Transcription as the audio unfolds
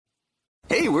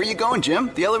Hey, where are you going, Jim?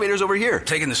 The elevator's over here.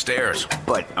 Taking the stairs.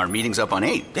 But our meeting's up on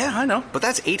 8. Yeah, I know. But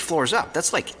that's 8 floors up.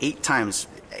 That's like 8 times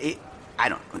 8.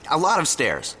 A lot of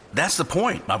stairs. That's the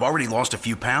point. I've already lost a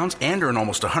few pounds and earned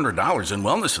almost $100 in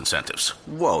wellness incentives.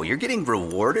 Whoa, you're getting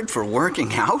rewarded for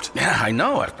working out? Yeah, I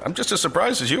know. I'm just as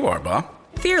surprised as you are, Bob.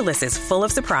 Fearless is full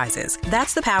of surprises.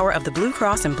 That's the power of the Blue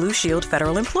Cross and Blue Shield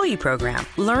Federal Employee Program.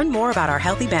 Learn more about our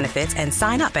healthy benefits and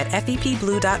sign up at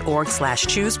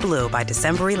fepblue.org/chooseblue by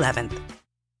December 11th.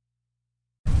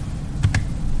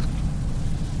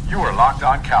 You are Locked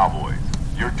On Cowboys,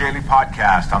 your daily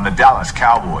podcast on the Dallas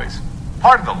Cowboys.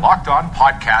 Part of the Locked On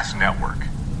Podcast Network.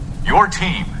 Your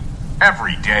team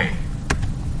every day.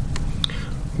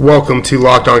 Welcome to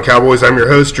Locked On Cowboys. I'm your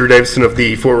host, Drew Davison of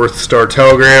the Fort Worth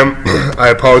Star-Telegram. I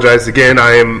apologize again.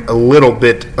 I am a little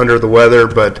bit under the weather,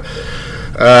 but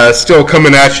still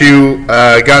coming at you.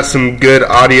 Got some good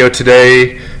audio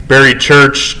today. Barry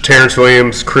Church, Terrence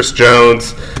Williams, Chris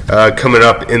Jones coming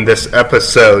up in this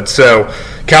episode. So,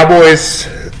 Cowboys,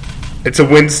 it's a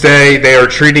Wednesday. They are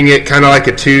treating it kind of like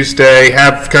a Tuesday.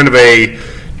 Have kind of a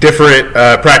different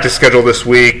practice schedule this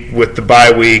week with the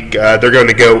bye week. They're going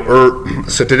to go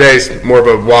so today's more of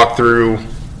a walkthrough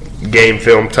game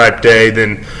film type day.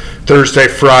 Then Thursday,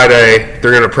 Friday,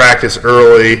 they're going to practice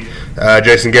early.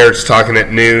 Jason Garrett's talking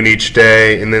at noon each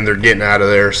day, and then they're getting out of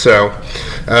there. So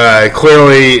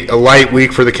clearly a light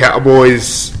week for the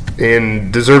Cowboys,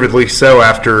 and deservedly so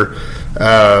after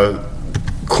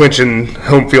clinching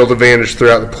home field advantage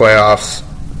throughout the playoffs.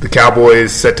 The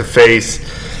Cowboys set to face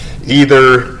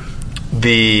either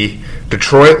the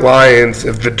Detroit Lions.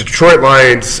 If the Detroit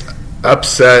Lions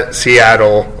upset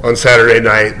Seattle on Saturday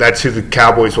night, that's who the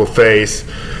Cowboys will face.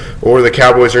 Or the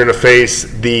Cowboys are going to face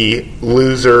the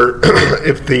loser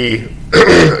if the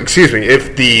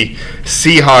if the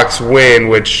Seahawks win,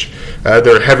 which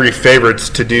they're heavy favorites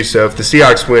to do so. If the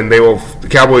Seahawks win, the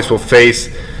Cowboys will face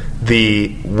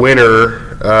the winner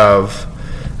of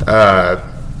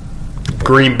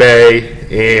Green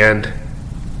Bay and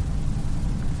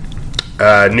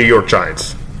New York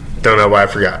Giants. Don't know why I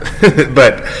forgot.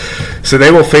 But so they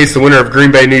will face the winner of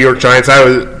Green Bay, New York Giants. I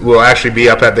will actually be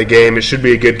up at the game. It should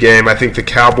be a good game. I think the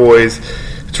Cowboys,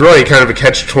 it's really kind of a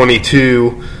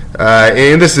catch-22.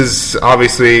 And this is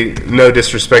obviously no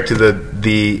disrespect to the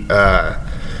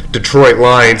Detroit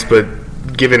Lions, but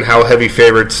given how heavy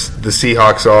favorites the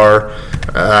Seahawks are,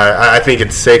 I think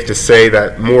it's safe to say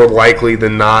that more likely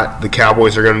than not, the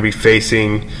Cowboys are going to be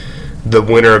facing the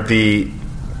winner of the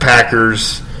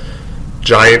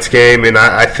Packers-Giants game. And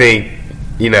I think,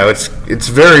 it's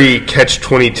very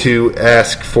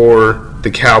catch-22-esque for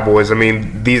the Cowboys. I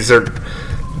mean, they're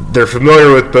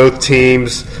familiar with both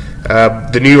teams.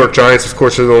 The New York Giants, of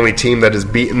course, are the only team that has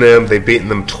beaten them. They've beaten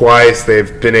them twice.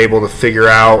 They've been able to figure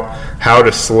out how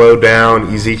to slow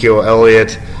down Ezekiel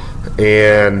Elliott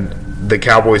and the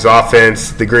Cowboys'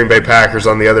 offense. The Green Bay Packers,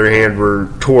 on the other hand, were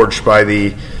torched by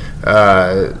the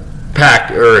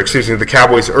the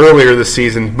Cowboys earlier this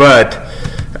season. But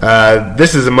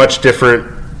this is a much different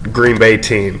Green Bay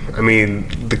team. I mean,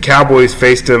 the Cowboys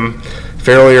faced them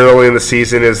fairly early in the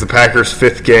season. It was the Packers'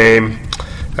 5th game.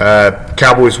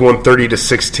 Cowboys won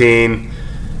 30-16.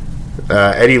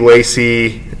 Eddie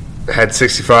Lacy had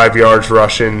 65 yards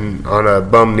rushing on a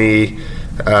bum knee.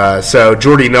 So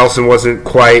Jordy Nelson wasn't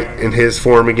quite in his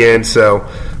form again.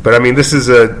 But I mean,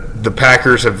 the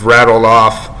Packers have rattled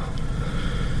off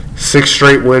 6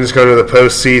 straight wins going to the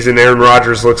postseason. Aaron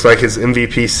Rodgers looks like his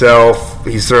MVP self.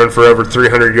 He's thrown for over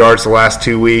 300 yards the last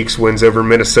 2 weeks. Wins over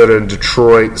Minnesota and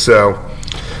Detroit. So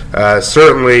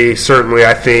certainly,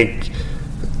 I think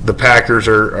the Packers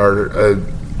are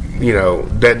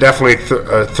definitely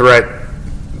a threat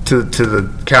to the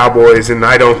Cowboys, and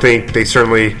I don't think they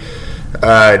certainly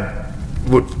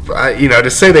would.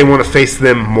 To say they want to face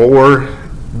them more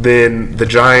than the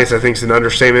Giants, I think is an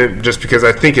understatement. Just because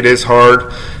I think it is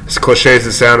hard, as cliche as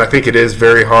it sounds, I think it is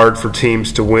very hard for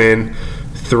teams to win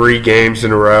 3 games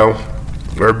in a row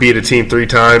or beat a team 3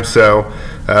 times. So.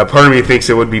 Part of me thinks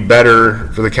it would be better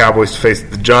for the Cowboys to face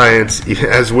the Giants,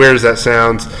 as weird as that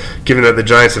sounds, given that the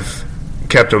Giants have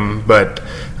kept them. But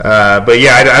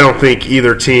yeah, I don't think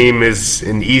either team is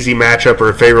an easy matchup or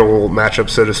a favorable matchup,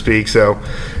 so to speak. So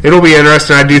it'll be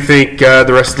interesting. I do think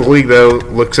the rest of the league, though,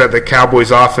 looks at the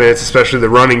Cowboys' offense, especially the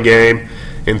running game,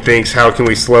 and thinks, how can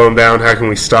we slow them down? How can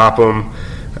we stop them?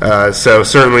 So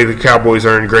certainly the Cowboys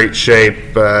are in great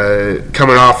shape.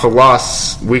 Coming off a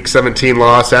Week 17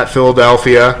 loss at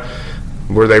Philadelphia,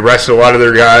 where they rested a lot of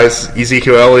their guys.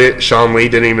 Ezekiel Elliott, Sean Lee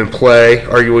didn't even play.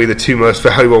 Arguably the 2 most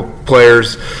valuable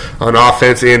players on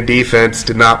offense and defense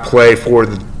did not play for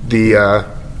the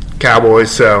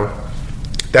Cowboys. So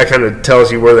that kind of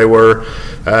tells you where they were.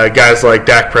 Guys like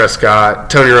Dak Prescott,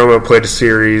 Tony Romo played a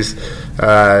series,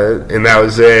 and that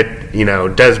was it.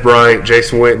 Dez Bryant,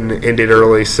 Jason Witten ended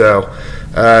early, so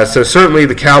certainly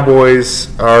the Cowboys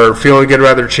are feeling good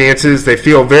about their chances. They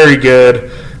feel very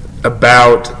good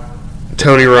about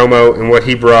Tony Romo and what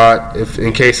he brought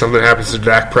in case something happens to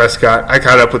Dak Prescott. I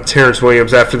caught up with Terrence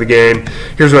Williams after the game.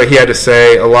 Here's what he had to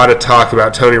say. A lot of talk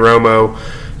about Tony Romo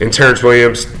and Terrence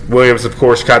Williams. Williams, of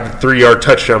course, got the 3-yard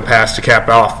touchdown pass to cap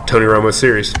off Tony Romo's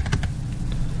series. They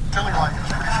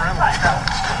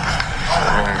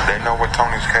know what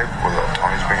Tony's capable of.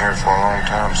 Tony's been here for a long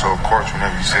time, so of course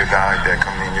whenever you see a guy like that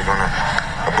come in, you're going to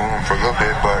boo him for a little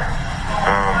bit, but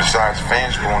besides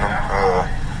fans booing him,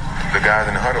 the guys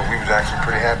in the huddle, we was actually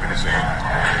pretty happy to see him.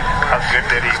 How good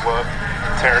did he look?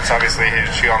 Terrence obviously hit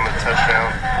you on the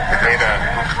touchdown.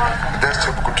 That's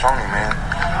typical Tony, man.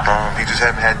 He just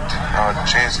haven't had the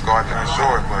chance to go out there and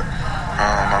show it, but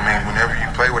whenever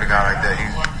you play with a guy like that,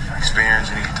 he's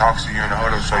experienced and he talks to you in the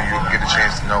huddle, so you get a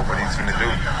chance to know what he's going to do.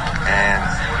 And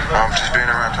just being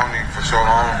around Tony for so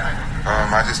long,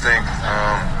 I just think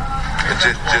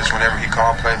just whenever he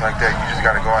called plays like that, you just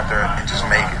got to go out there and just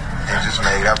make it. And just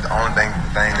make it. That was the only thing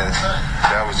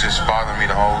that was just bothering me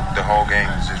the whole game.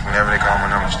 Is just whenever they call my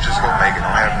numbers, just go make it.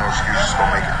 Don't have no excuse, just go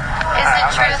make it. Is it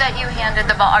true that you handed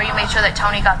the ball, or you made sure that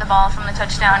Tony got the ball from the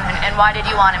touchdown, and why did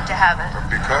you want him to have it?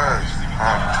 Because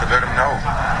to let him know.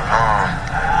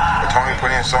 Tony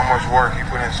put in so much work. He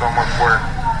put in so much work,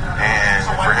 and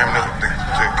for him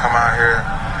to come out here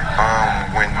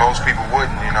when most people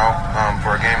wouldn't,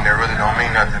 for a game that really don't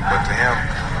mean nothing, but to him.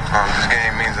 This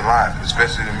game means a lot,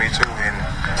 especially to me too. And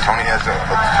Tony has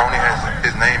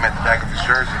his name at the back of his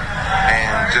jersey,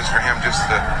 and just for him just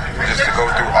to go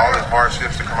through all his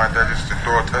hardships to come out there just to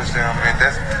throw a touchdown, man,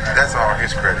 that's all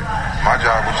his credit. My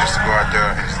job was just to go out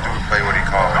there and just do the play what he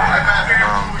called.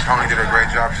 Tony did a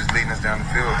great job just leading us down the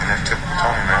field, and that's typical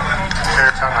Tony, man.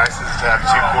 Terrence, how nice is it to have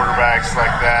 2 quarterbacks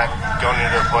like that going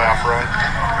into a playoff run?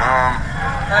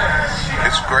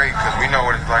 It's great because we know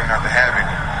what it's like not to have it.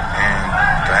 And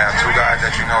to have 2 guys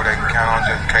that you know they can count on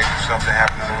just in case something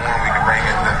happens to one, we can bring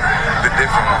in the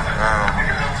different one.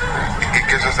 It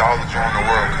gives us all the joy in the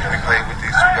world because we played with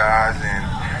these 2 guys and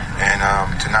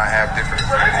to not have different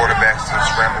quarterbacks to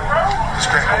scramble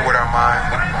with our mind,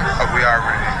 we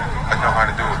already know how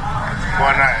to do it.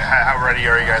 Well, how ready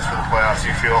are you guys for the playoffs,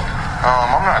 you feel?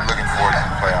 I'm not looking forward to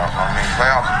the playoffs.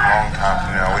 Playoffs is a long time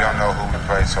from now. We don't know who to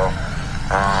play, so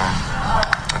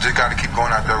I just got to keep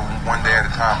going out there one day at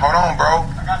a time. Hold on, bro.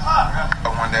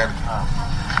 One day at a time.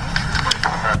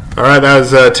 All right, that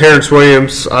was Terrence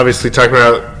Williams, obviously talking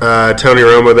about Tony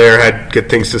Romo there, had good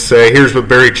things to say. Here's what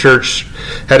Barry Church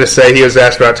had to say. He was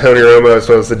asked about Tony Romo as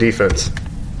well as the defense.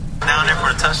 Down there for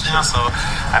a touchdown, so,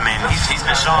 he's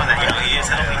been showing that, he is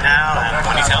healthy now, and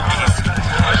when he's healthy, he's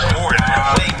way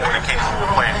more than capable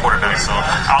of playing quarterback, so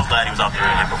I was glad he was out there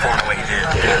and performing the way he did.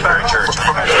 Barry Church.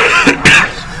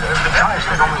 The Giants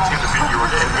are the only team to beat you in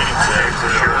meetings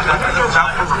this year. Is that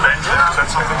for revenge? Is that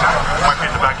something that might be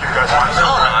in the back of your guys' minds?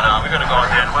 No. We're going to go out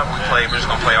there and whenever we play, we're just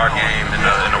going to play our game in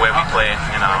the way we play it.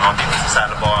 On the defensive side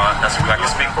of the ball, that's what I can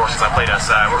speak for since I played that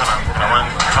side. We're going to run,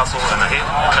 hustle, and hit,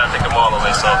 and try to take the ball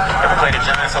away. So if we play the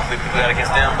Giants, hopefully we do that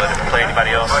against them. But if we play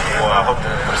anybody else, we'll hope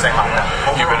for the same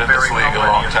outcome. You've been in this league a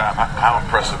long time. How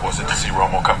impressive was it to see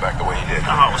Romo come back the way he did?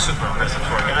 It was super impressive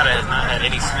for a guy that has not had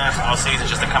any snaps all season,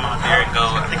 just to come out there and go,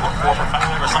 I think we're 4 for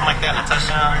 5 or something like that, and a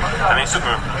touchdown.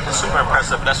 Super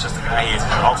impressive. But that's just the guy. He's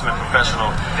an ultimate professional,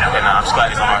 and I'm just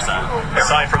glad he's on our side.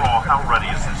 Aside from all, how ready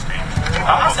is this team?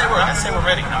 I'd say we're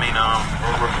ready.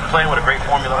 We're playing with a great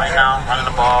formula right now, running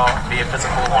the ball, being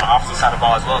physical on the offensive side of the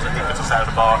ball as well as the defensive side of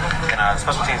the ball. And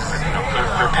special teams,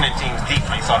 we're pinning teams deep.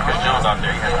 You saw Chris Jones out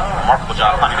there; he had a remarkable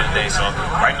job punting today. So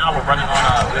right now we're running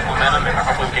on good momentum, and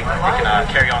hopefully we can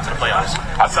carry on to the playoffs.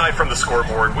 Aside from the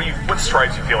scoreboard, what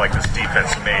strides you feel like this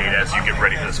defense made as you get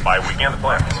ready for this bye week and the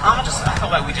playoffs? I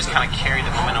feel like we just kind of carried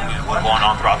the momentum we were going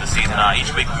on throughout the season. Each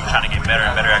week we were trying to get better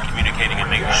and better at communicating and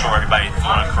making sure everybody's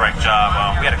doing a correct job.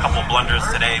 We had a couple of blunders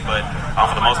today, but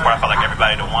for the most part, I felt like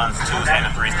everybody, the 1s, 2s, and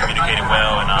the 3s communicated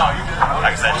well. And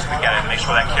like I said, we got to make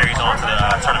sure that carries on to the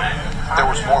tournament. There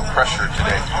was more pressure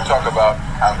today. Can you talk about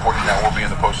how important that will be in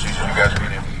the postseason? You guys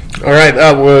beat him. All right,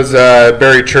 that was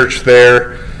Barry Church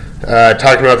there.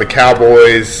 Talking about the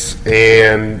Cowboys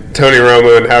and Tony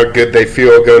Romo and how good they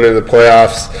feel going into the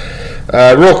playoffs.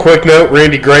 Real quick note,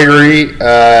 Randy Gregory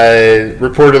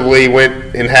reportedly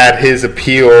went and had his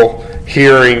appeal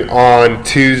hearing on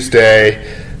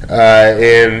Tuesday.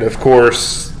 And, of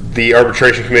course, the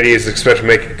arbitration committee is expected to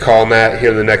make a call on that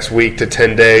here in the next week to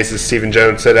 10 days, as Stephen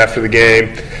Jones said after the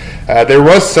game. There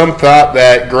was some thought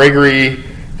that Gregory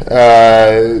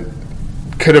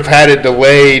could have had it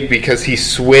delayed because he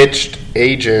switched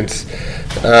agents.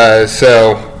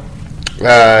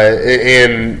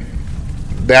 And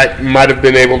that might have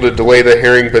been able to delay the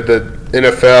hearing, but the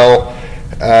NFL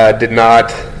did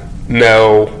not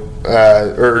know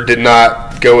or did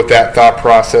not go with that thought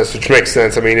process, which makes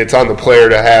sense. I mean, it's on the player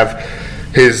to have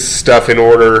his stuff in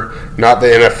order, not the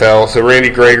NFL. So Randy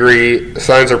Gregory,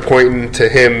 signs are pointing to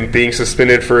him being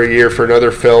suspended for a year for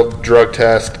another failed drug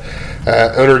test.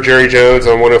 Owner Jerry Jones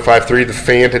on 105.3 The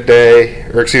Fan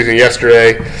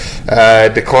yesterday,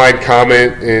 declined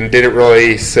comment and didn't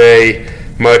really say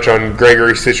much on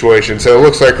Gregory's situation. So it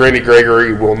looks like Randy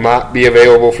Gregory will not be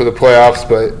available for the playoffs,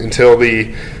 but until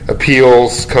the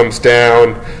appeals comes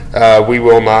down, we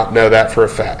will not know that for a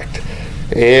fact.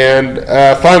 And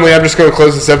finally, I'm just going to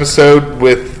close this episode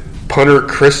with punter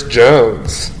Chris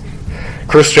Jones.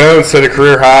 Chris Jones set a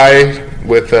career high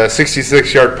with a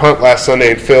 66-yard punt last Sunday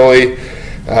in Philly.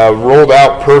 Rolled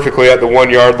out perfectly at the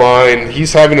 1-yard line.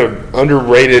 He's having an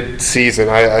underrated season.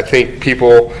 I think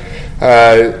people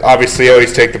obviously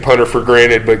always take the punter for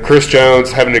granted, but Chris Jones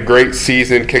having a great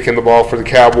season kicking the ball for the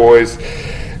Cowboys.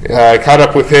 Caught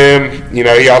up with him. You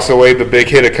know, he also laid the big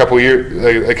hit a couple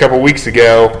weeks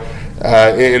ago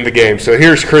in the game. So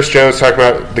here's Chris Jones talking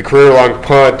about the career-long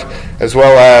punt as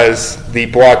well as the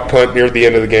blocked punt near the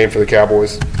end of the game for the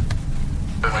Cowboys.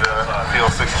 Feel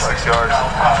 66 yards.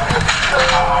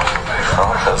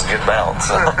 That was a good bounce.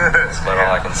 That's about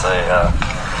all I can say. I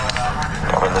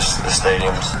mean, the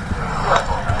stadium's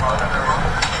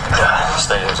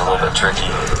a little bit tricky,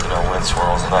 wind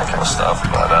swirls and that kind of stuff.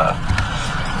 But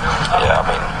yeah, I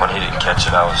mean, when he didn't catch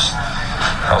it, I was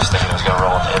thinking it was going to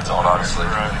roll in the end zone, honestly.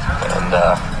 And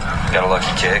got a lucky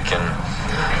kick and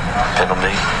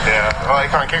penalty. Yeah, well,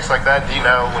 like on kicks like that, do you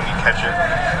know when you catch it?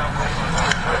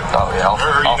 Oh yeah, off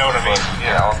what I mean?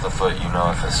 Yeah, off the foot, if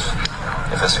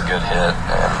it's a good hit,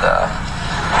 and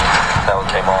that one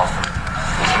came off,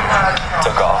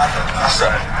 took off. So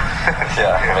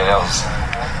yeah, I mean, that was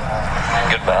a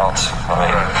good bounce. I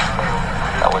mean,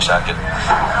 I wish I could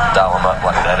dial them up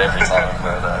like that every time,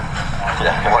 but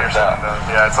yeah, it worked out.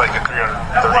 Yeah, it's like a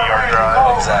 330-yard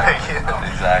drive.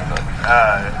 Exactly.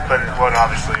 But it wasn't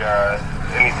obviously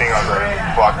anything on the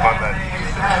block punt that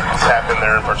happened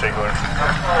there in particular.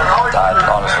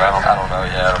 Honestly, I don't know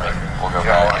yet. I mean, we'll go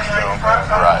back.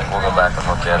 Right, we'll go back and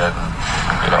look at it and,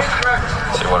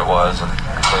 see what it was and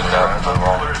clean it up and move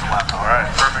on. All right,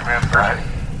 perfect, man. Right.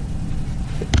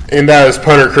 And that was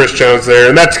punter Chris Jones there.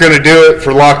 And that's going to do it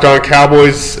for Locked On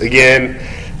Cowboys. Again,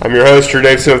 I'm your host, Drew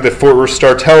Davison of the Fort Worth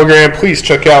Star-Telegram. Please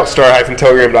check out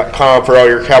star-telegram.com for all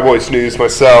your Cowboys news.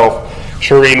 Myself,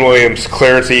 Shereen Williams,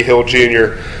 Clarence E. Hill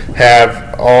Jr.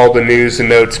 have all the news and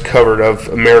notes covered of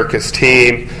America's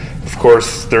team. Of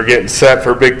course, they're getting set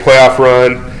for a big playoff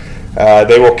run.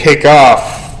 They will kick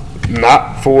off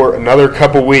not for another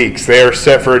couple weeks. They are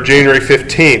set for a January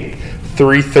 15th,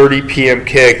 3:30 p.m.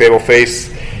 kick. They will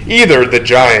face either the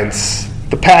Giants,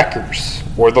 the Packers,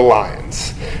 or the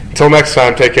Lions. Until next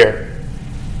time, take care.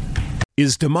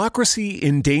 Is democracy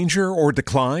in danger or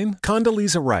decline?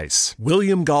 Condoleezza Rice,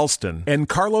 William Galston, and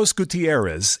Carlos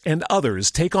Gutierrez and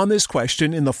others take on this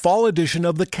question in the fall edition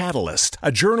of The Catalyst,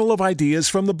 a journal of ideas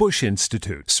from the Bush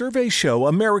Institute. Surveys show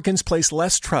Americans place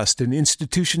less trust in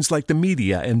institutions like the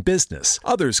media and business.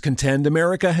 Others contend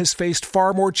America has faced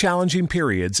far more challenging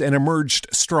periods and emerged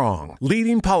strong.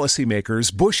 Leading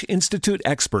policymakers, Bush Institute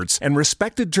experts, and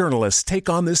respected journalists take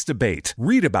on this debate.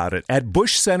 Read about it at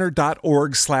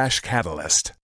bushcenter.org/catalyst.